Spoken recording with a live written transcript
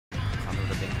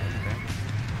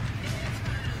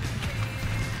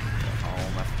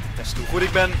testen hoe goed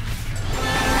ik ben.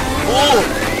 Oh!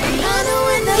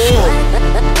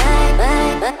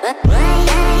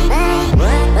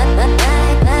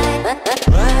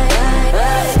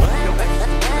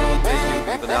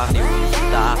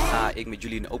 Vandaag ga ik met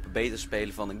jullie een open beta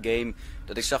spelen van een game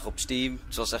dat ik zag op Steam.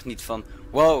 Het was echt niet van,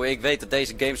 wow, ik weet dat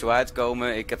deze games zo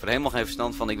uitkomen. Ik heb er helemaal geen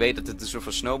verstand van. Ik weet dat het een soort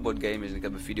van snowboard game is. En ik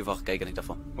heb een video van gekeken en ik dacht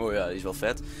van, oh ja, die is wel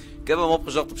vet. Ik heb hem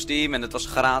opgezocht op Steam en het was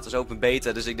gratis open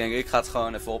beta. Dus ik denk, ik ga het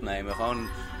gewoon even opnemen. Gewoon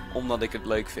omdat ik het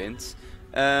leuk vind.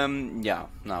 Ja,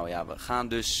 nou ja, we gaan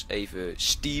dus even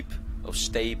steep of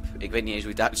steep. Ik weet niet eens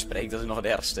hoe je het uitspreekt. Dat is nog het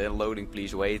ergste. Loading,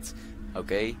 please wait.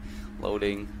 Oké,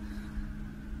 loading.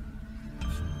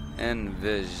 En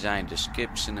we zijn de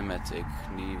skip cinematic.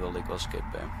 Die wilde ik wel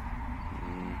skippen.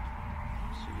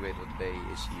 Dus ik weet wat B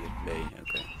is hier. B,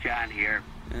 oké. John here.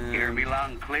 Hear me loud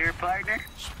and clear, partner?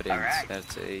 Sprint, Alright.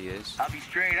 RT is. I'll be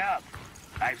straight up.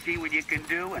 I've seen what you can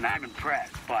do and I'm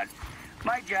impressed, but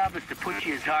my job is to push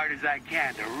you as hard as I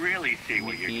can to really see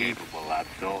what you're capable of.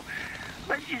 So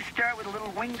let's just start with a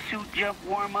little wingsuit jump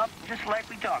warm-up, just like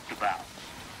we talked about.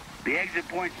 The exit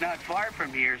point's not far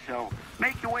from here, so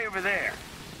make your way over there.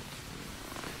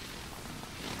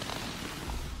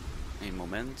 Een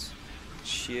moment.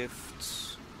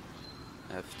 Shift.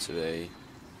 F2.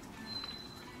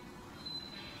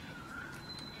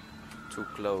 Too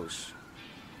close.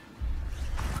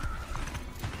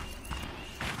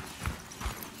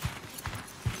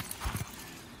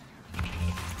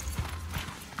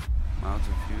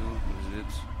 Mountain view, hoe is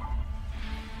dit?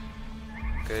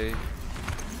 Oké.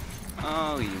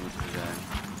 Oh, hier moeten we zijn.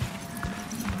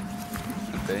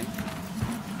 Oké.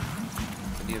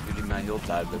 Die hebben jullie mij heel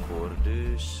duidelijk horen,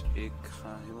 dus ik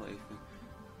ga heel even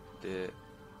de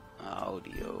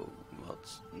audio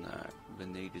wat naar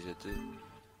beneden zetten.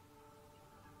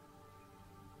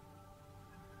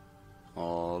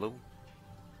 Hallo.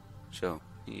 Zo,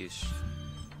 hier is.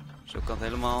 Zo kan het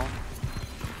helemaal.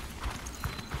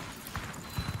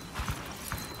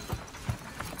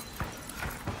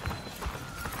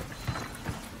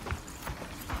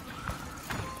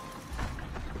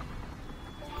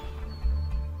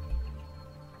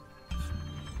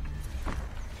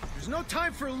 There's no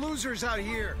time for losers out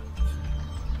here.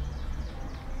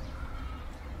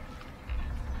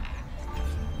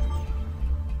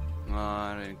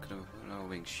 Maar ik kan een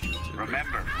wingshoot.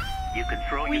 Remember, you can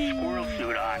throw your squirrel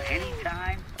suit on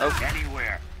anytime,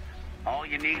 anywhere. All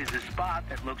you need is a spot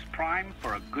that looks prime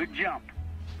for a good jump.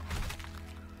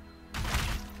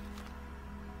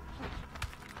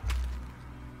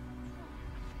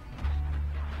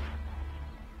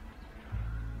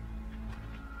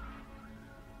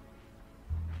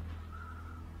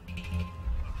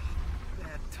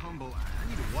 I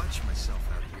need to watch myself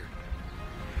out here.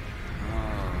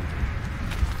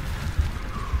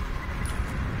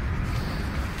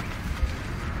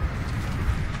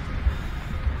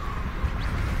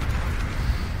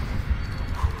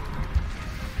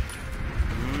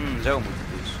 Zo moet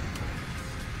het dus.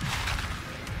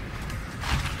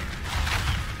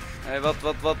 Hé,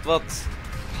 wat?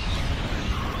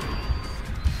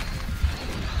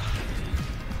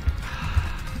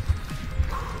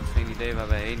 Geen idee waar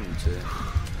wij heen moeten.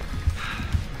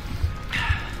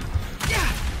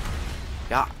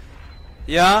 Ja.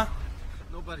 Ja.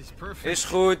 Is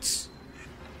goed.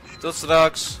 Tot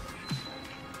straks.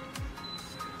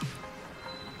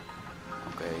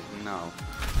 Oké, nou.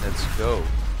 Let's go.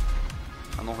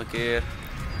 Ga nog een keer.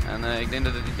 En ik denk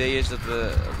dat het idee is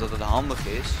dat het handig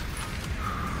is.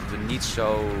 Dat we niet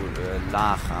zo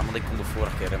laag gaan. Want ik kon de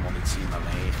vorige keer helemaal niet zien waar we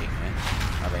heen gingen.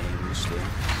 Waar we heen moesten.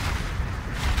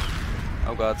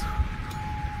 Oh god.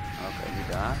 Oké, nu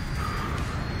daar.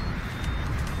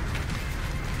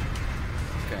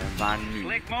 Oké, waar nu?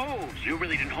 Slick moves. You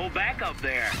really didn't hold back up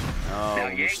there. Oh,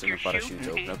 we moesten een parachute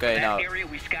openen. Oké, nou,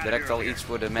 direct al iets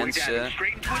voor de mensen. I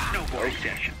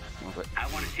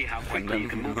want to see how quickly you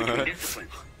can move between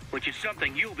disciplines, which is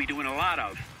something you'll be doing a lot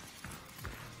of.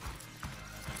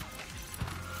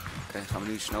 Oké, gaan we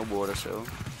nu snowboarden zo.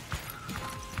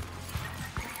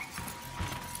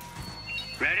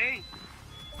 Ready?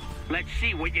 Let's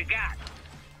see what you got.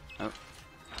 Oh,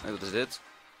 en wat is dit?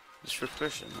 Dit is first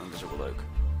person. Oh, dat is ook wel leuk.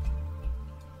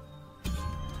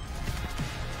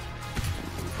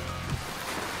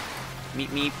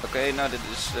 Miep miep. Oké, nou dit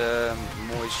is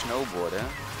mooi snowboarden.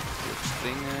 Even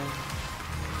springen.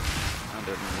 Nou,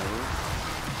 dat nu.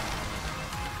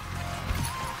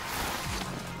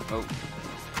 Oh.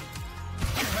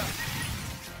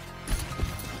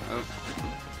 Oh.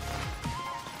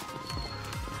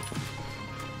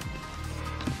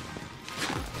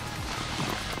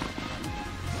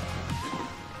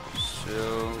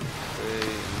 Zo. Oké.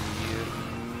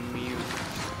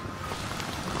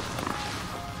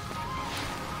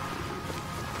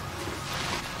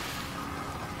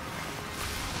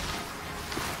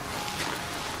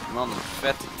 Man,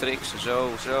 vette tricks en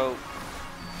zo.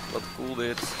 Wat cool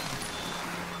dit.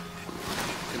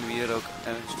 Kunnen we hier ook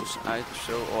ergens tussenuit of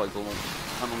zo? Oh, ik wil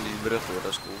gaan om die brug door,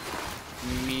 dat is cool.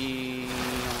 We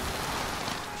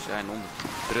zijn onder de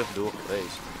brug door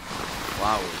geweest.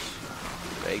 Wauw.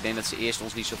 Ik denk dat ze eerst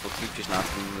ons niet zoveel trucjes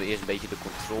laten doen. We eerst een beetje de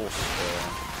controls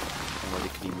onder de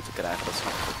knie moeten krijgen. Dat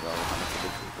snap ik ook wel. We gaan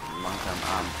natuurlijk langzaam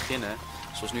aan beginnen.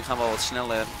 Zoals nu gaan we al wat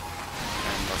sneller.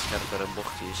 En wat scherpere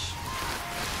bochtjes.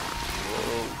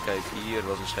 Wow, kijk, hier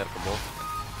was een scherpe bocht.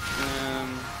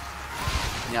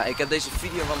 Ja, ik heb deze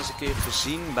video wel eens een keer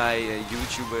gezien bij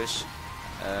YouTubers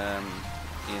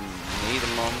in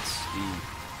Nederland die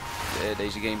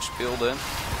deze game speelden.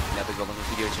 Daar heb ik wel nog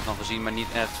een videootje van gezien, maar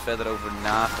niet echt verder over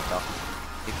nagedacht.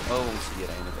 Oh, ons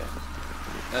hierheen weg.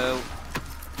 Oh.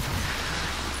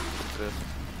 Terug.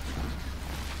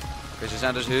 Oké, ze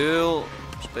zijn dus heel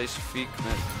specifiek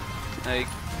met... Nee, ik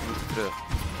moet terug.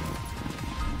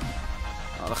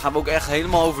 Nou, dan gaan we ook echt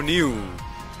helemaal overnieuw.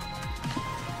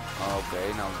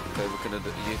 Oké, nou, we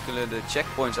kunnen de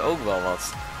checkpoints ook wel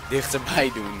wat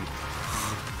dichterbij doen.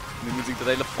 Nu moet ik dat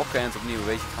hele pokken opnieuw,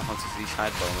 weet je, ik ga gewoon tussen die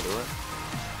scheidbomen door.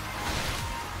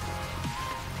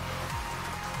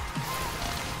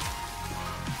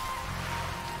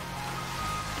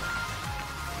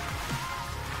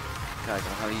 Kijk,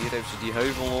 dan gaan we hier even die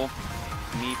heuvel op.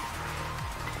 Niet.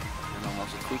 En dan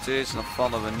als het goed is, dan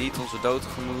vallen we niet onze dood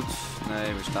tegemoet.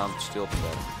 Nee, we staan stil te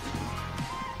vallen.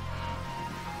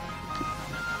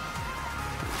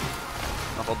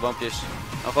 Nog wat bampjes.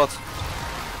 Nog wat.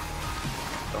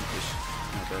 Bampjes.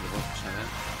 Oké, de bampjes zijn weg.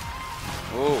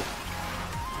 Oh.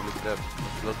 Holy crap.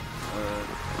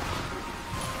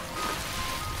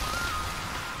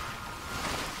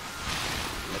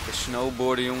 Lekker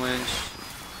snowboarden, jongens.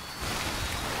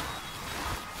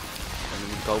 En dan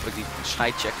moet ik hopen dat ik die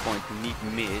side checkpoint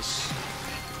niet mis.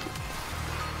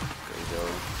 Oké, zo.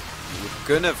 We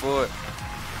kunnen voor...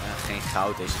 geen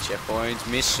goud deze checkpoint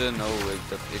missen. No, ik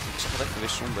zeg het even weer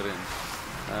zonder in.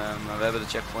 Maar we hebben de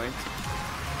checkpoint.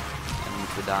 En dan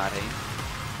moeten we daarheen.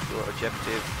 Door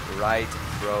objective, right,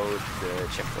 road, de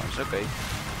checkpoints. Oké,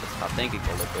 dat gaat denk ik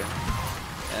wel lukken.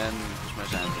 En volgens mij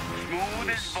zijn we er nu. Smooth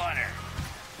as butter.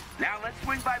 Now let's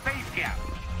swing by base camp.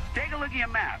 Take a look at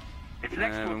your map. It's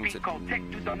next to a peak called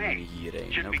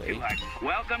hierheen. Shouldn't be too hard.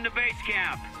 Welcome to base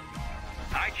camp.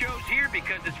 I chose here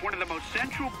because it's one of the most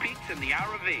central peaks in the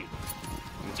RV.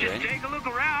 Just take a look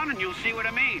around and you'll see what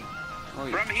I mean.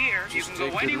 From here, you can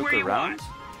go anywhere you want,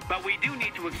 but we do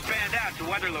need to expand out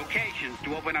to other locations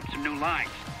to open up some new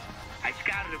lines. I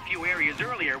scouted a few areas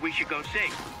earlier we should go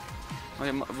see. Oh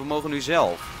ja, we mogen nu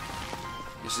zelf.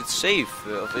 Is dit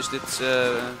safe? Of is dit...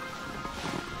 Nee,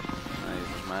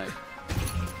 volgens mij...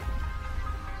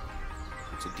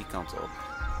 Moet ik die kant op.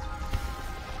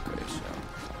 Oké, zo.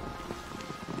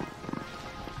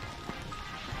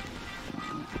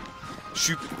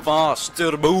 Super fast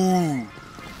turbo.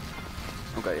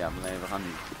 Oké, ja, nee, we gaan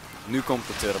nu. Nu komt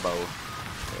de turbo. Okay.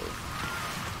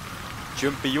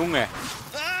 Jumpy jongen.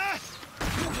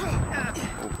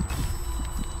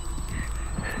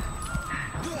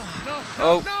 Oh.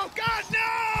 Oh. No, God,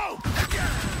 no!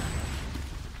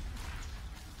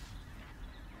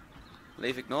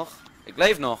 Leef ik nog? Ik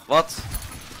leef nog. Wat?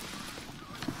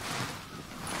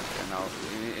 Ja, nou,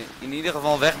 in ieder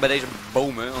geval weg bij deze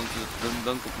bomen, want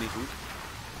dan komt het niet goed.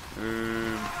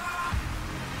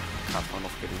 Ik ga het gewoon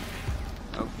nog een keer doen.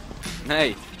 Oh.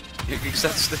 Nee, ik sta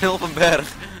stil op een berg.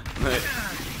 Nee.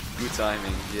 Good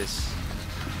timing, yes.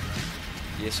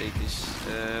 Yes, zeker.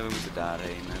 We moeten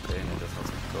daarheen. Oké, dat gaat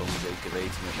de komende weken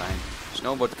weten met mijn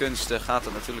snowboardkunsten gaat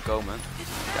er natuurlijk komen.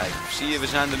 Kijk, zie je, we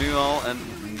zijn er nu al en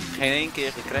geen één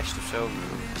keer gecrashed of zo.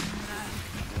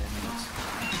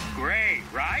 Great,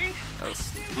 right? Oh.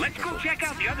 Let's go check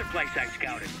out the other place I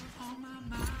scouted.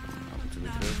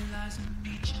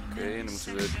 Oké, en dan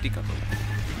moeten we die kant op.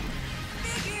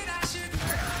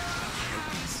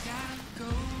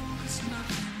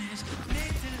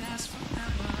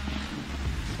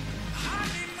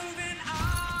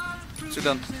 Zo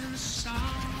dan.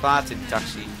 Paard in de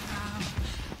taxi.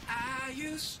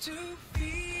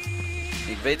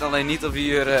 Ik weet alleen niet of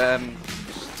hier het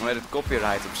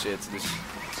copyright op zit. Dus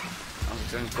als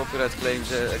ik een copyright claim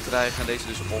krijg en deze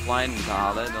dus op offline moet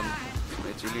halen, dan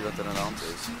weten jullie wat er aan de hand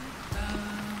is.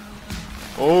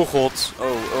 Oh god.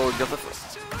 Oh, ik dacht even.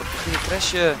 Wat begin je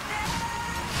crashen?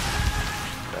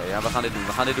 Oké, ja, we gaan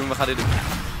dit doen.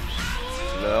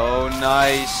 Oh,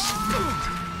 nice.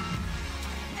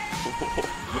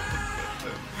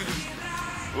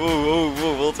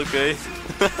 Wow, wat oké.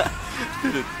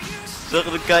 Zag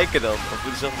je de kijker dan? Of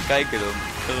moet je zeggen kijken dan?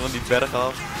 Gaan we van die berg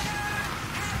af?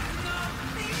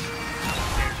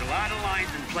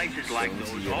 lines in places like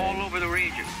those all over the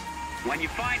region. When you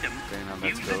find them,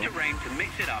 use the terrain to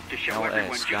mix it up to show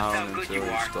everyone just how good you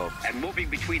are at moving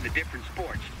between the different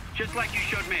sports, just like you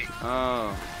showed me.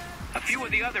 Oh. A few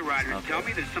of the other riders tell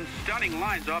me there's some stunning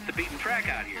lines off the beaten track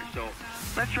out here, so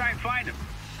let's try and find them.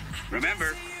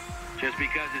 Remember, just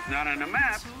because it's not on the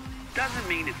map, doesn't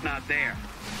mean it's not there.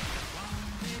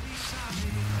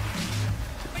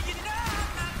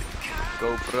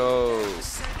 GoPro.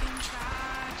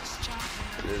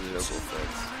 Dit is ook wel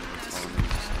vet.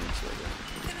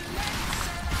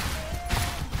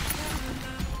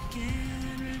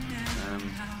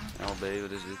 LB,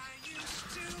 wat is dit?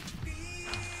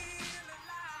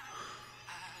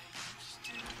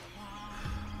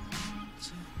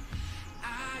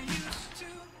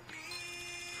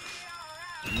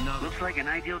 Looks like an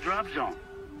ideal drop zone.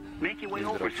 Make your way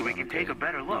over so we can take a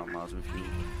better look.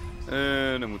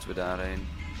 Dan moeten we daarheen.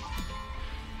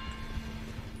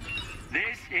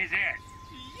 This is it.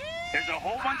 There's a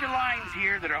whole bunch of lines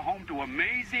here that are home to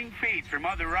amazing feats from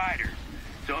other riders.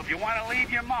 So if you want to leave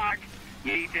your mark,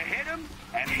 you need to hit them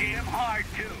and hit them hard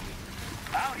too.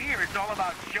 Out here it's all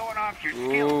about showing off your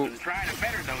skills and trying to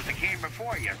better those that came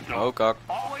before you. So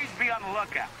always be on the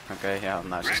lookout. Oké, ja,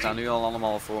 nou ze staan nu al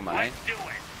allemaal voor mij. Let's do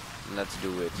it. Let's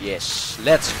do it. Yes,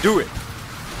 let's do it.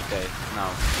 Oké, nou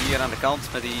hier aan de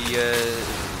kant met die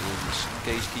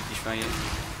case-kietjes van je.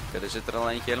 Oké, er zit er al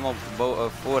eentje helemaal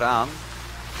vooraan.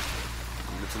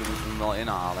 Natuurlijk moeten we hem wel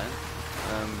inhalen.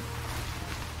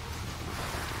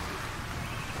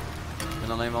 En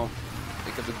dan eenmaal,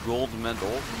 ik heb de gold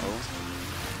medal. Oh,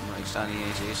 maar ik sta niet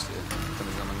eens eerste. Kan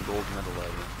ik dan een gold medal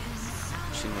hebben?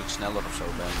 Misschien dat ik sneller of zo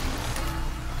ben.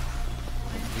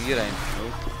 Hierheen.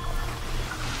 Oh.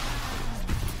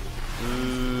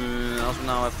 Als we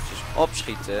nou eventjes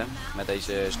opschieten met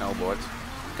deze snowboard.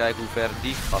 Kijk hoe ver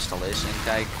die gast al is en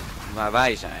kijk waar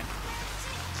wij zijn.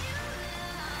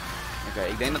 Oké,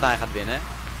 ik denk dat hij gaat winnen.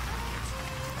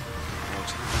 Oh, ik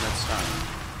zit er net staan.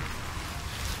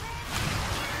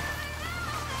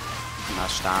 Maar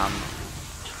staan.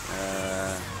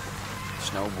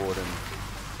 Snowboarden.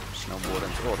 Snowboarden.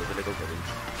 Oh, dat wil ik ook wel doen.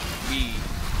 Wie?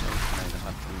 Nee, dat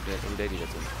gaat, hoe deed hij dat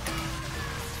toen?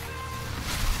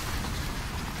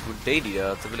 Hoe deed hij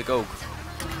dat? Dat wil ik ook.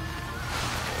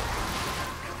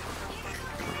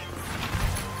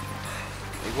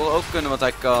 Ik wil ook kunnen wat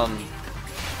hij kan.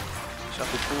 Ik zag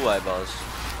hoe cool hij was.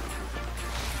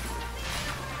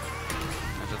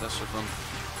 Hij zat als soort van...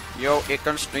 Yo, ik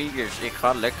kan sneakers. Ik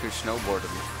ga lekker snowboarden.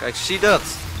 Kijk, zie dat.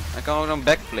 Hij kan ook een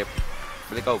backflip.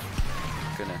 Wil ik ook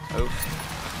kunnen. Oh, dat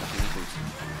is niet goed.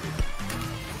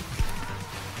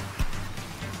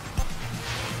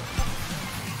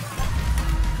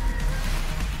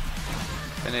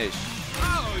 Finish.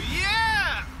 Oh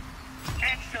yeah!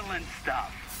 Excellent stuff.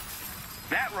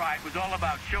 That ride was all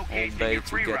about showcasing your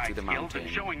freeride skills and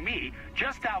showing me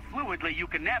just how fluidly you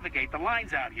can navigate the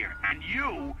lines out here. And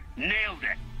you nailed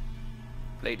it.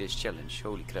 Play this challenge.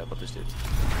 Holy crap, wat is dit?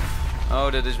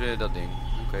 Oh, dit is weer dat ding.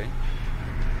 Oké.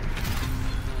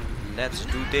 Let's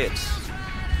do this.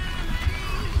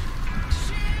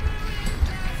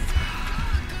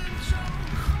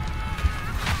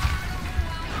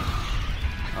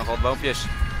 Oh god, boompjes.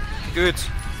 Kut.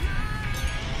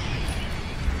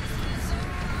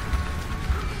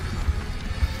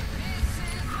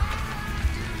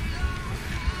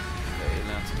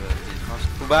 Laten we die gast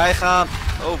voorbij gaan.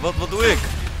 Oh, wat doe ik?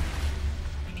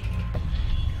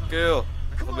 Kill. Wat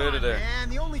gebeurde er? Man,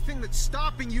 the only thing that's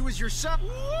stopping you is yourself.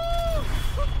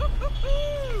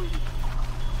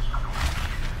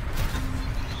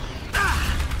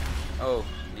 Oh,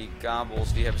 die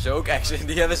kabels, die hebben ze ook echt.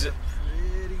 Die hebben ze.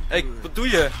 Hé, wat doe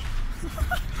je? Dit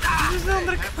is de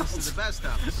andere kant.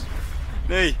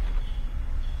 Nee.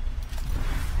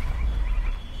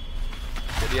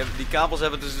 Ja, die kabels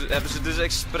hebben ze dus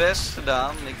expres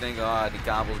gedaan. Ik denk, die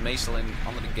kabels, meestal in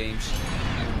andere games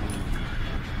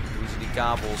doen ze die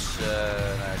kabels,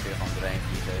 nou kun je gewoon doorheen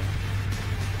vliegen.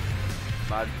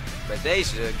 Maar bij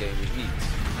deze game dus niet.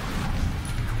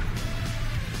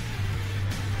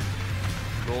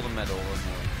 Golden medal, wat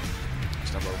mooi. Ik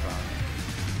sta bovenaan.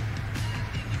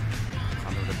 We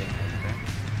gaan door dat ding heen, oké?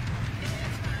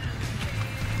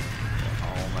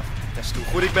 Om even te testen hoe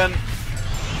goed ik ben.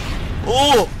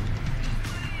 Oh!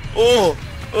 Oh!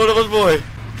 Oh, dat was mooi.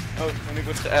 Oh, en ik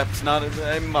word geappt. Nou,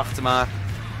 dat mag maar.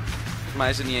 Volgens mij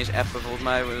is het niet eens appen. Volgens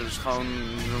mij is het gewoon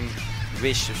zo'n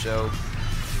wish of zo.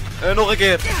 Nog een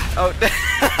keer. Oh,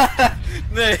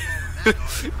 nee.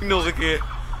 Nog een keer.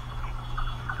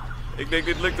 Ik denk,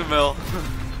 dit lukt hem wel.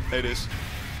 Nee, dus.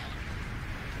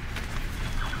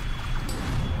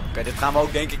 Oké, dit gaan we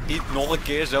ook denk ik niet nog een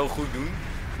keer zo goed doen.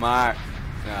 Maar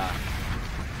Ja.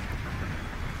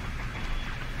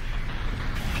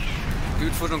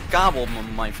 Duurt voor zo'n kabel,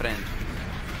 my friend.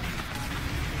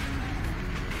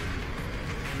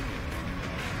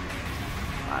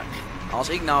 Maar als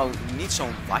ik nou niet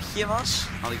zo'n watje was,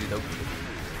 had ik dit ook niet.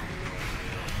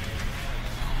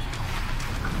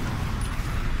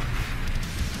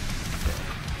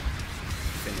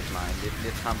 Finish line.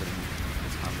 Dit gaan we doen.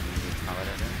 Dit gaan we doen. Dit gaan we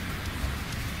redden.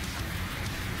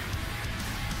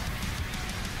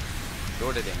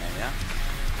 Door de dingen, ja?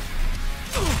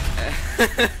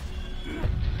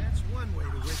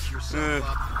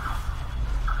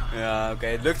 Ja, oké.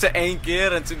 Het lukte 1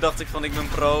 keer en toen dacht ik van ik ben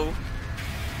pro.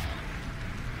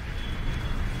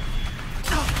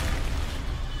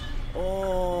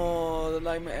 Oh, dat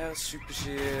lijkt me echt super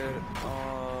zeer.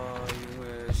 Oh,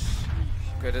 jongens.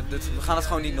 Oké, we gaan het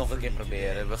gewoon niet nog een keer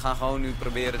proberen. We gaan gewoon nu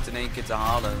proberen het in 1 keer te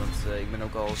halen. Want ik ben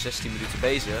ook al 16 minuten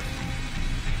bezig.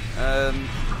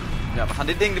 Ja, we gaan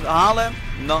dit ding halen.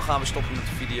 En dan gaan we stoppen met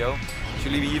de video. Als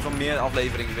jullie hiervan meer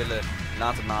afleveringen willen,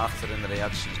 laat het maar achter in de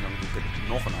reacties. Dan doe ik er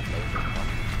nog een aflevering van.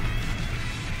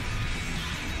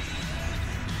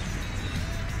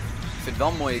 Ik vind het wel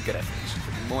een mooie graphics. Ik vind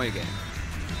het een mooie game.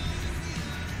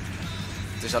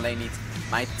 Het is alleen niet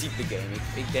mijn type game.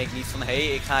 Ik denk niet van, hé,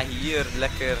 ik ga hier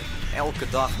lekker elke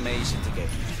dag mee zitten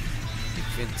gamen. Ik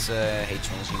vind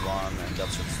H1Z1 en dat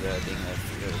soort dingen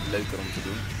leuker om te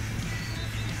doen.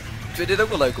 Ik vind dit ook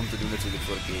wel leuk om te doen natuurlijk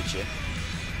voor een keertje.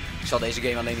 Ik zal deze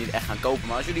game alleen niet echt gaan kopen.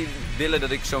 Maar als jullie willen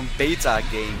dat ik zo'n beta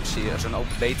game serie, zo'n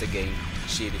open beta game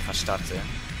serie ga starten.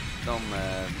 Dan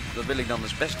dat wil ik dan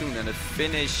dus best doen. En de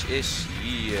finish is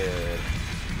hier.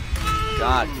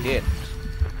 God dit.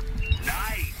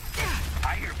 Nice.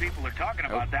 I hear people are talking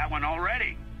about that one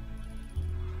already.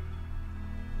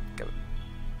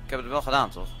 Ik heb het wel gedaan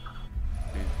toch?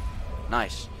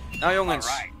 Nice. Nou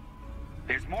jongens.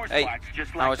 Hey,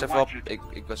 nou eens even op.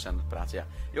 Ik was aan het praten, ja.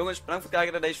 Jongens, bedankt voor het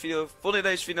kijken naar deze video. Vond je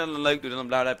deze video dan leuk? Doe dan een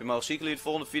blauw duimpje omhoog. Zie ik jullie in de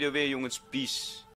volgende video weer, jongens. Peace.